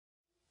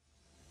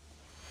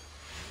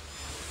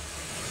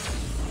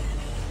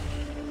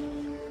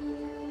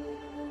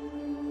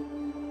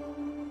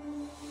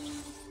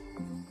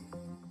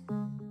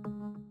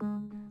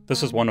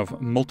This is one of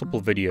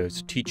multiple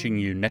videos teaching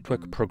you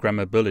network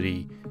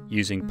programmability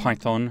using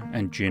Python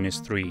and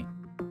GNS3.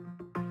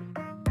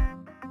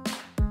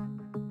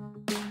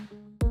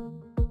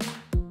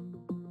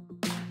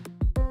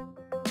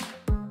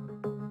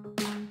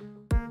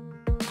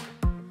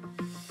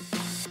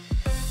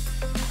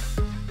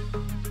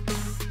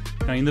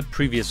 Now, in the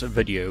previous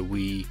video,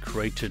 we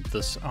created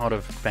this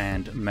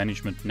out-of-band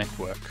management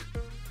network.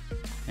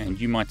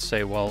 And you might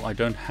say, well, I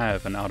don't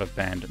have an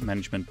out-of-band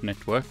management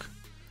network.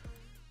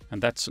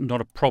 And that's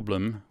not a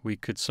problem. We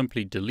could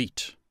simply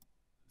delete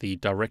the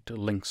direct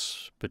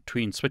links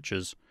between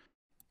switches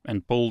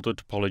and build a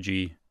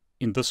topology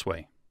in this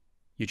way.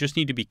 You just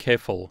need to be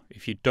careful.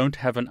 If you don't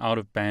have an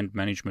out-of-band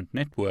management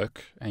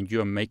network and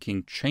you are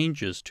making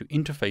changes to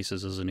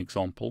interfaces, as an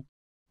example,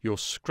 your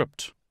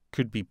script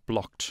could be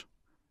blocked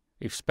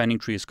if spanning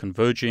tree is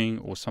converging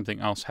or something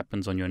else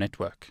happens on your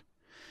network.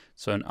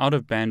 So an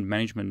out-of-band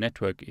management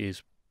network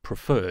is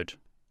preferred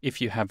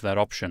if you have that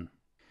option.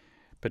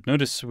 But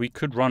notice we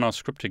could run our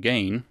script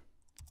again,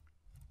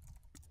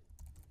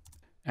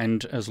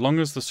 and as long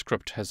as the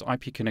script has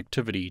IP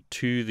connectivity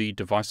to the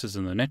devices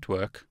in the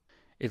network,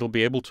 it'll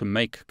be able to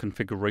make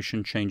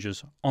configuration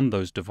changes on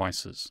those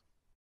devices.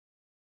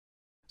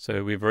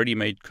 So we've already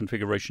made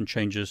configuration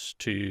changes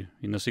to,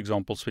 in this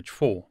example, switch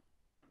 4.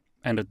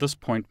 And at this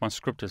point, my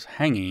script is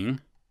hanging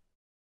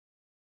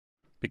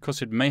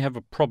because it may have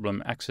a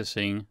problem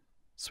accessing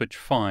switch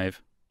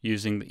 5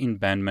 using the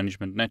in-band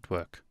management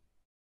network.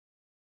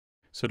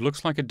 So it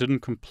looks like it didn't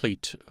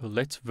complete.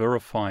 Let's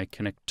verify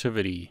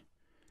connectivity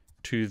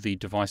to the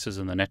devices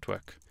in the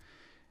network.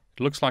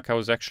 It looks like I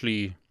was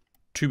actually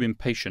too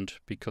impatient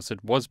because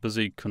it was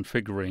busy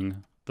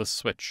configuring the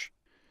switch.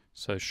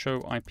 So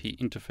show IP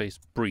interface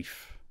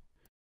brief.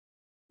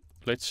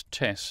 Let's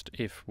test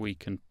if we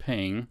can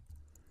ping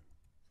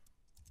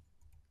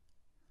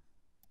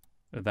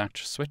that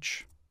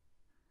switch,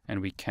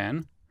 and we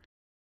can.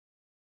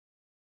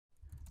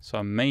 So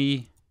I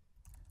may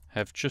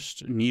have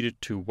just needed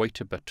to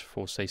wait a bit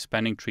for, say,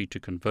 spanning tree to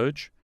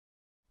converge.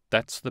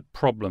 That's the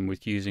problem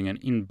with using an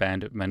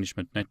in-band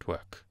management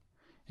network.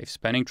 If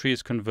spanning tree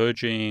is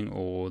converging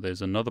or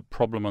there's another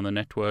problem on the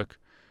network,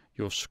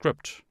 your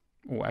script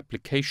or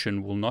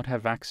application will not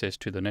have access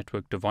to the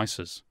network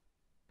devices.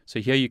 So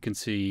here you can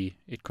see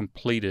it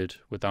completed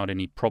without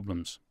any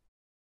problems.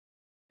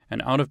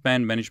 An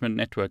out-of-band management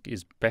network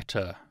is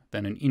better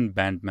than an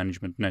in-band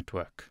management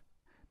network,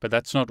 but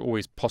that's not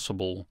always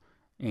possible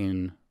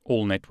in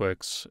all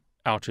networks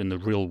out in the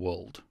real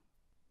world.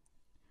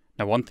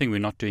 Now, one thing we're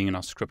not doing in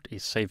our script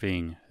is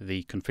saving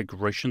the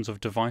configurations of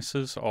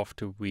devices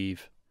after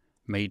we've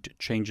made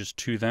changes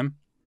to them.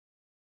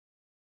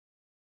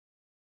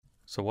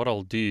 So what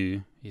I'll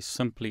do is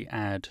simply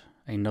add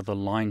another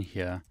line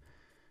here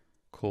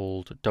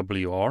called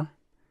WR.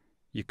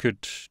 You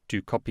could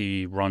do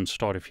copy, run,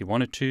 start if you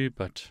wanted to,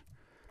 but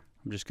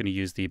I'm just going to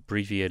use the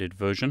abbreviated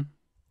version.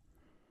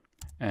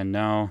 And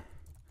now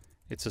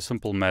it's a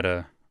simple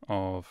matter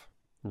of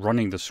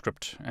running the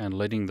script and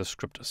letting the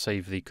script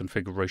save the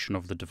configuration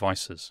of the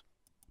devices.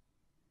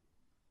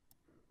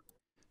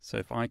 So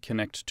if I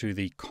connect to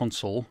the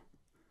console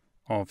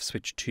of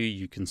switch 2,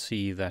 you can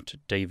see that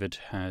David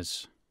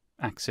has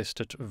accessed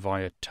it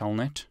via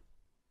telnet.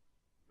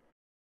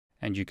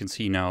 And you can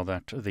see now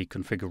that the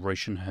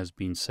configuration has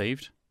been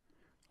saved.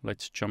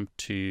 Let's jump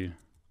to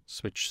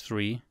switch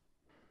 3.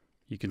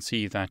 You can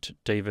see that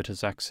David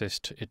has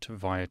accessed it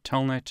via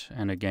telnet,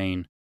 and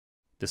again,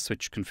 the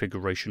switch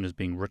configuration is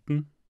being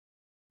written.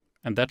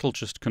 And that'll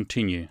just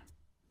continue.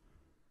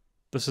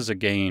 This is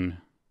again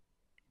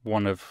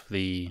one of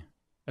the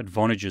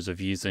advantages of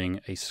using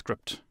a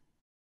script.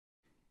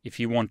 If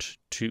you want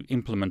to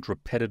implement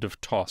repetitive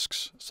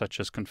tasks, such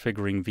as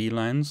configuring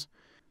VLANs,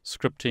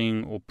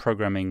 scripting or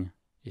programming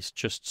is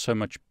just so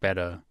much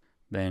better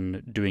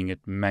than doing it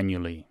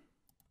manually.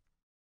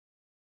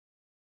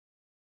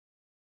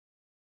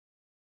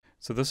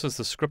 So this is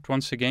the script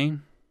once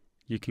again.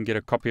 You can get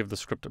a copy of the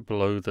script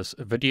below this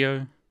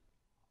video.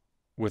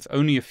 With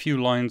only a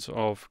few lines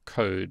of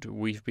code,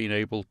 we've been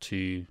able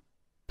to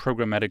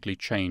programmatically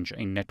change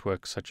a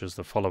network such as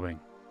the following.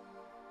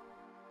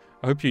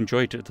 I hope you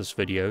enjoyed this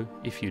video.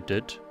 If you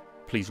did,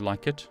 please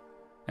like it,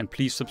 and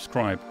please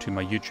subscribe to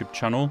my YouTube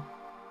channel.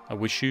 I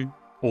wish you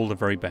all the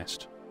very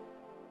best.